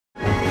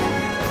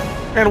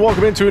And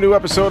welcome into a new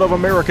episode of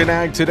American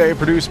Ag Today,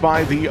 produced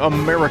by the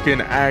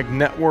American Ag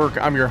Network.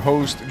 I'm your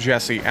host,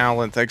 Jesse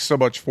Allen. Thanks so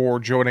much for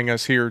joining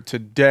us here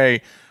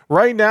today.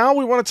 Right now,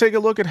 we want to take a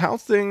look at how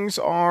things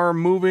are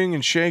moving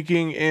and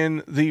shaking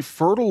in the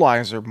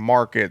fertilizer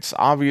markets.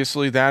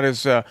 Obviously, that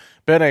has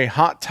been a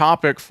hot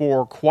topic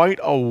for quite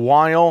a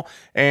while,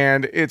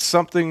 and it's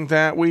something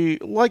that we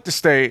like to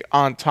stay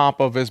on top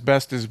of as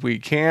best as we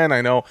can.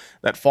 I know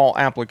that fall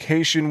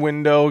application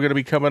window going to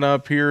be coming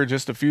up here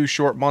just a few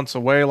short months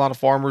away. A lot of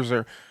farmers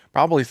are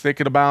probably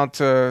thinking about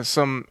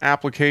some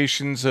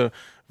applications,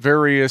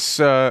 various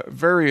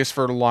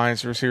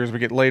fertilizers here as we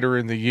get later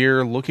in the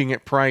year, looking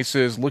at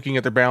prices, looking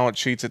at their balance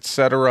sheets,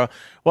 etc.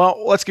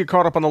 Well, let's get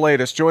caught up on the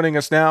latest. Joining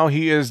us now,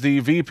 he is the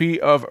VP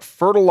of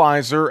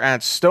Fertilizer at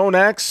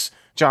StoneX,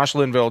 Josh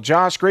Linville.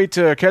 Josh, great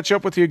to catch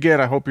up with you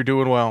again. I hope you're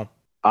doing well.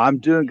 I'm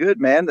doing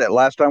good, man. That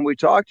last time we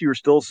talked, you were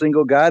still a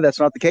single guy. That's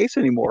not the case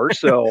anymore.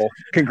 So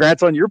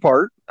congrats on your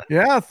part.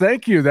 Yeah,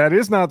 thank you. That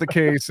is not the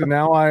case. And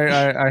now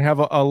I have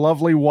a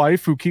lovely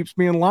wife who keeps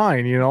me in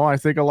line. You know, I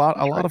think a lot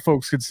of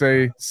folks could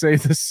say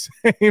the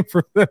same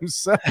for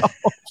themselves,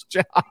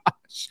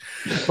 Josh.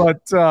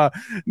 But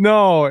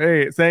no,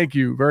 hey, thank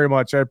you very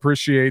much. I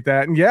appreciate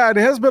that. And yeah, it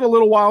has been a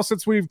little while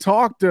since we've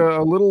talked,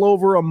 a little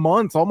over a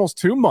month, almost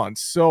 2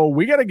 months. So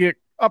we got to get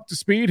up to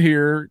speed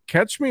here.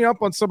 Catch me up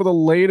on some of the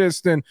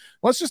latest, and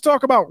let's just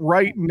talk about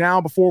right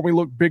now before we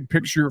look big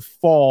picture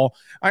fall.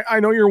 I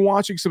know you're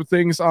watching some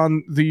things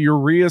on the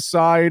urea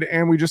side,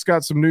 and we just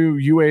got some new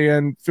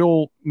UAN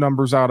fill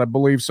numbers out, I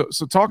believe. So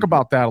talk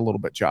about that a little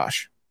bit,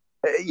 Josh.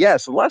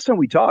 Yes, the last time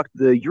we talked,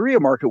 the urea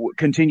market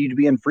continued to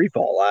be in free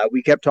fall.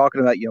 We kept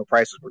talking about,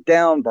 prices were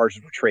down,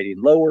 barges were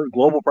trading lower,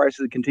 global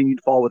prices continued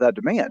to fall without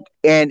demand.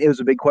 And it was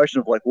a big question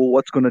of like, well,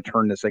 what's going to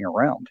turn this thing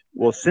around?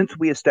 Well, since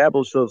we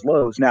established those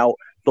lows, now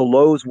the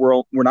lows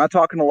we're not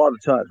talking a lot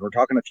of tons. We're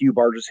talking a few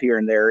barges here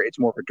and there. It's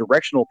more of a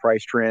directional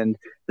price trend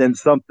than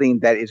something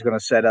that is going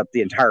to set up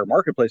the entire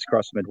marketplace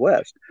across the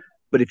Midwest.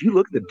 But if you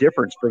look at the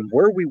difference from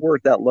where we were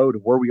at that low to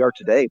where we are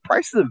today,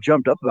 prices have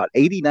jumped up about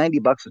 80,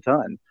 $90 a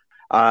ton.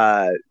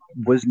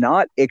 Was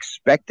not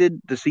expected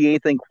to see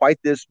anything quite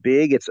this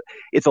big.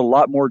 It's a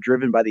lot more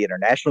driven by the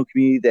international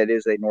community that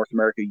is a North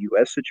America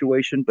U.S.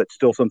 situation, but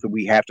still something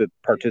we have to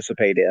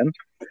participate in.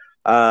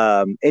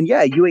 And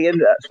yeah, UAN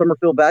summer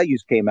fill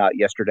values came out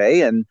yesterday,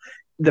 and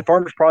the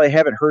farmers probably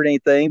haven't heard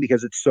anything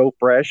because it's so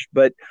fresh.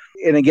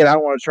 And again, I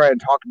don't want to try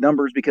and talk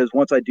numbers because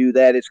once I do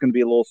that, it's going to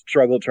be a little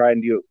struggle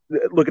trying to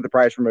look at the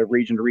price from a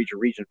region to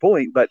region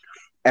point. But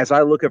as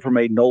I look at from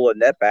a NOLA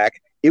netback,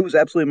 it was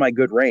absolutely my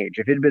good range.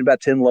 If it had been about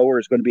 10 lower,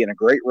 it's going to be in a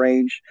great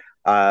range.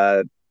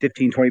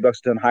 15, $20 a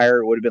ton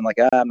higher, it would have been like,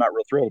 I'm not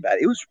real thrilled about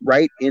it. It was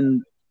right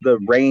in the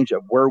range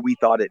of where we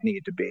thought it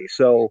needed to be.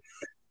 So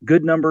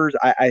good numbers.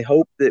 I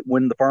hope that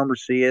when the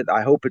farmers see it,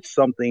 I hope it's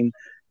something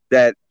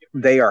that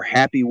they are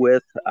happy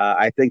with.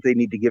 I think they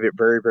need to give it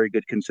very, very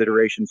good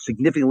consideration,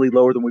 significantly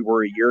lower than we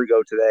were a year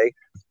ago today.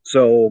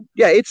 So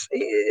yeah,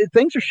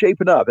 things are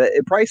shaping up.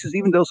 Prices,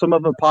 even though some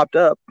of them popped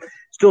up,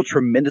 still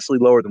tremendously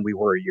lower than we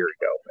were a year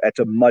ago. That's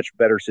a much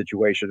better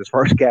situation as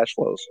far as cash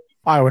flows.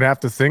 I would have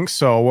to think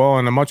so. Well,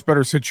 in a much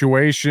better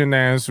situation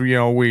as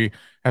we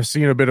have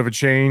seen a bit of a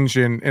change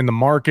in the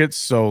markets.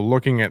 So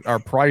looking at our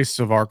price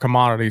of our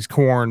commodities,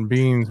 corn,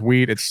 beans,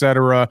 wheat,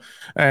 etc.,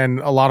 and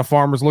a lot of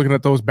farmers looking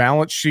at those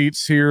balance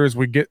sheets here as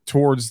we get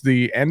towards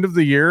the end of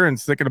the year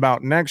and thinking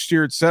about next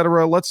year,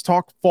 etc. Let's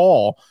talk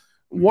fall.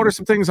 What are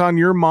some things on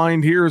your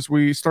mind here as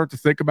we start to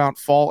think about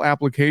fall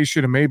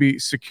application and maybe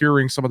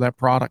securing some of that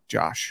product,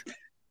 Josh?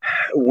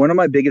 One of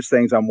my biggest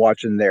things I'm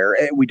watching there,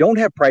 and we don't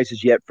have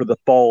prices yet for the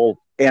fall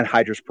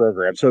anhydrous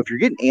program. So if you're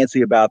getting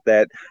antsy about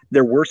that,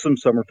 there were some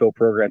summer fill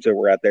programs that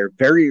were out there,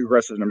 very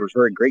aggressive numbers,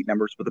 very great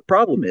numbers. But the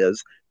problem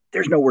is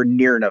there's nowhere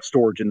near enough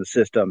storage in the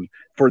system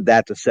for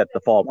that to set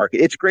the fall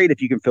market. It's great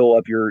if you can fill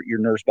up your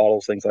nurse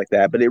bottles, things like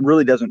that, but it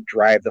really doesn't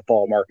drive the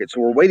fall market. So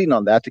we're waiting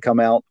on that to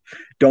come out.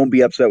 Don't be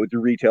upset with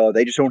your retailer.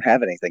 They just don't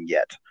have anything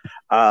yet.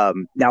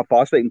 Now,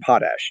 phosphate and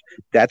potash,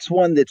 that's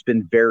one that's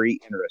been very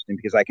interesting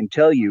because I can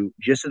tell you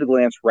just at a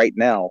glance right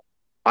now,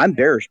 I'm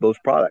bearish both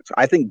products.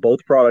 I think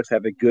both products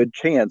have a good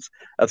chance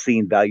of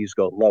seeing values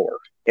go lower.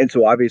 And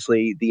so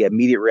obviously the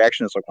immediate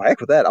reaction is like, well, heck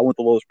with that. I want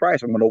the lowest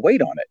price. I'm going to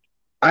wait on it.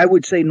 I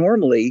would say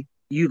normally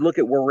you look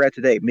at where we're at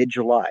today,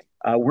 mid-July.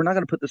 We're not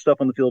going to put this stuff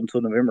on the field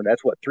until November.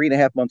 That's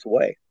 3.5 months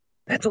away.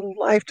 That's a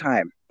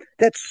lifetime.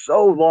 That's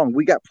so long.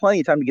 We got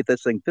plenty of time to get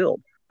this thing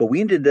filled. But we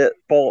ended the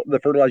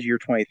fertilizer year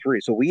 23.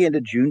 So we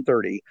ended June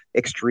 30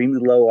 extremely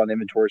low on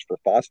inventories for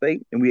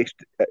phosphate, and we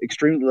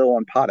extremely low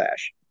on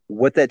potash.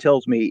 What that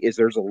tells me is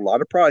there's a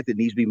lot of product that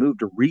needs to be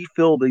moved to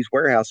refill these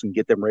warehouses and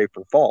get them ready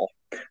for fall.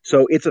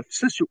 So it's a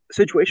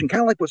situation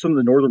kind of like what some of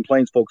the Northern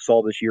Plains folks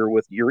saw this year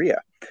with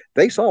urea.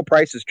 They saw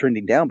prices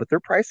trending down, but their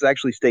prices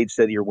actually stayed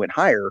steady or went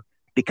higher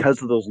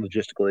because of those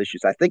logistical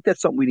issues. I think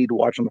that's something we need to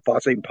watch on the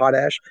phosphate and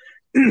potash.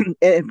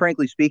 And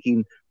frankly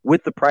speaking,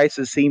 with the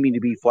prices seeming to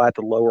be flat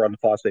to lower on the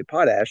phosphate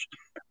potash,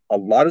 a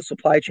lot of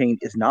supply chain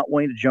is not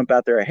wanting to jump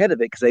out there ahead of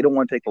it because they don't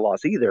want to take the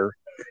loss either.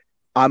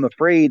 I'm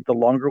afraid the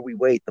longer we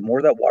wait, the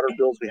more that water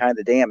builds behind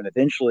the dam, and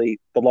eventually,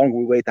 the longer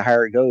we wait, the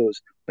higher it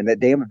goes. When that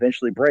dam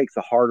eventually breaks,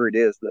 the harder it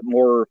is, the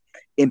more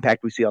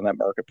impact we see on that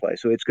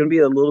marketplace. So it's going to be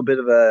a little bit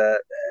of a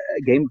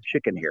game of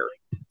chicken here.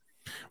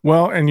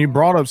 Well, and you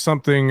brought up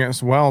something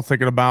as well,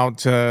 thinking about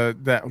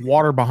that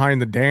water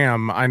behind the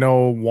dam. I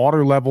know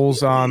water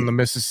levels on the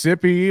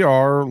Mississippi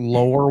are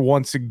lower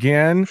once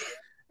again.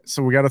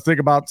 So we got to think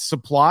about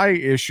supply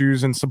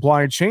issues and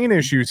supply chain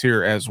issues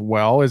here as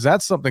well. Is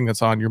that something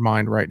that's on your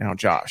mind right now,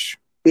 Josh?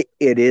 It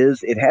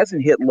is. It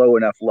hasn't hit low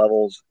enough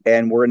levels,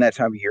 and we're in that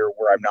time of year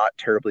where I'm not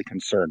terribly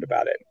concerned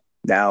about it.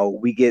 Now,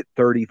 we get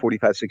 30,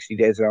 45, 60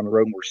 days down the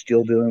road, and we're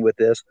still dealing with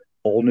this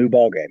whole new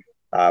ball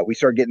game. We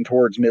start getting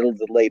towards middle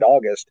to late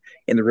August,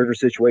 and the river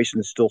situation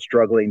is still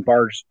struggling.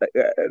 Barge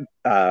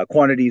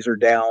quantities are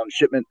down,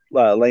 shipment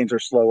lanes are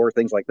slower,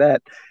 things like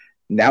that.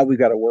 Now we've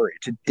got to worry.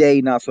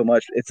 Today, not so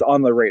much. It's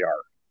on the radar.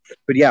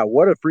 But yeah,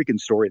 what a freaking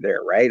story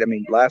there, right? I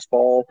mean, last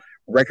fall,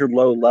 record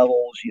low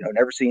levels,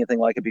 never seen anything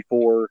like it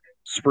before.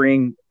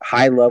 Spring,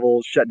 high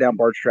levels, shut down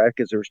barge traffic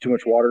because there was too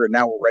much water, and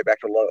now we're right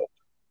back to low.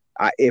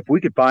 If we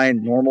could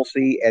find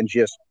normalcy and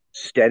just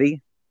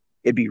steady,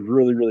 it'd be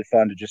really, really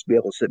fun to just be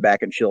able to sit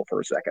back and chill for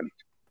a second.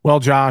 Well,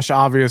 Josh,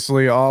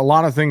 obviously, a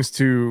lot of things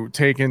to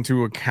take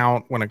into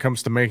account when it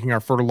comes to making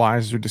our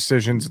fertilizer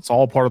decisions. It's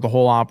all part of the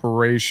whole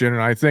operation.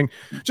 And I think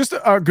just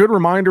a good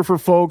reminder for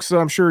folks,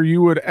 I'm sure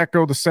you would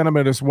echo the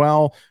sentiment as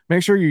well.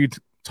 Make sure you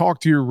talk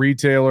to your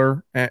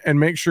retailer and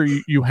make sure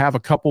you have a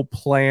couple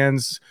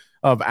plans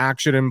of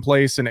action in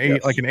place and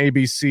Yes. like an A,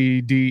 B, C,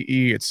 D,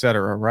 E, et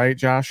cetera. Right,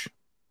 Josh?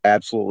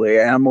 Absolutely.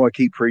 And I'm going to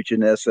keep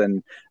preaching this.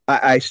 And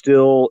I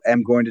still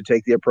am going to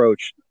take the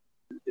approach.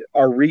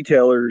 Our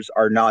retailers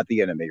are not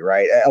the enemy,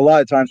 right? A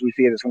lot of times we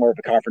see it as more of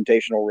a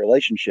confrontational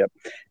relationship.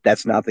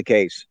 That's not the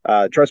case.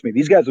 Trust me,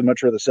 these guys would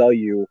much rather sell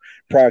you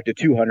product at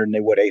 200 than they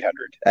would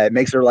 800. It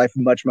makes their life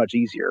much, much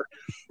easier.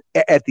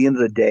 At the end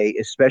of the day,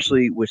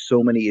 especially with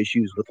so many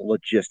issues with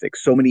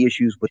logistics, so many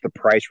issues with the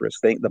price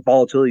risk thing, the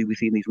volatility we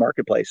see in these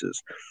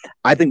marketplaces,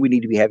 I think we need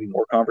to be having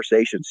more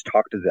conversations,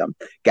 talk to them.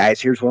 Guys,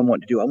 here's what I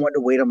want to do. I want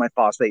to wait on my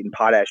phosphate and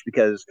potash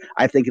because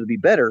I think it'll be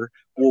better.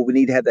 Well, we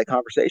need to have that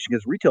conversation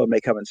because retail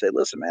may come and say,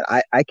 listen, man,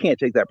 I can't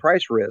take that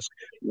price risk.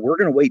 We're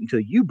going to wait until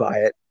you buy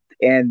it.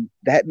 And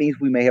that means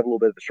we may have a little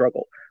bit of a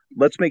struggle.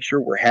 Let's make sure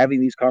we're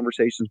having these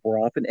conversations more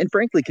often and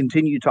frankly,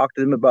 continue to talk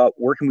to them about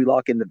where can we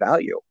lock in the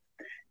value.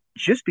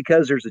 Just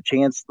because there's a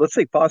chance, let's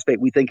say phosphate,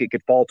 we think it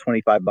could fall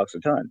 $25 a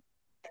ton.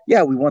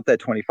 Yeah, we want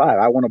that 25.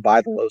 I want to buy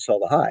the low, sell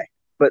the high.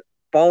 But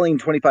falling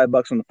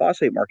 $25 on the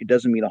phosphate market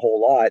doesn't mean a whole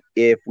lot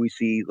if we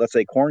see, let's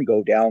say, corn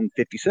go down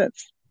 50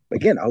 cents.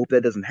 Again, I hope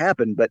that doesn't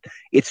happen, but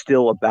it's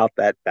still about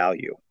that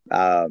value.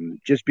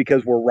 Just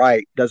because we're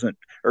right doesn't,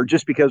 or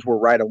just because we're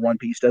right on one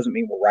piece doesn't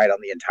mean we're right on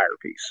the entire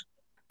piece.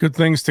 Good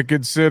things to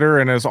consider.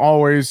 And as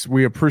always,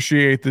 we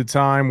appreciate the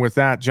time with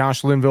that.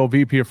 Josh Linville,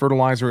 VP of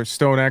Fertilizer at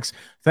StoneX.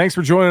 Thanks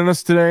for joining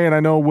us today. And I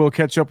know we'll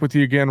catch up with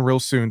you again real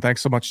soon. Thanks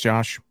so much,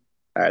 Josh.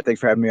 All right.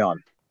 Thanks for having me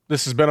on.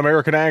 This has been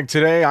American Ag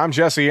Today. I'm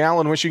Jesse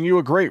Allen, wishing you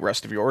a great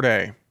rest of your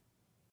day.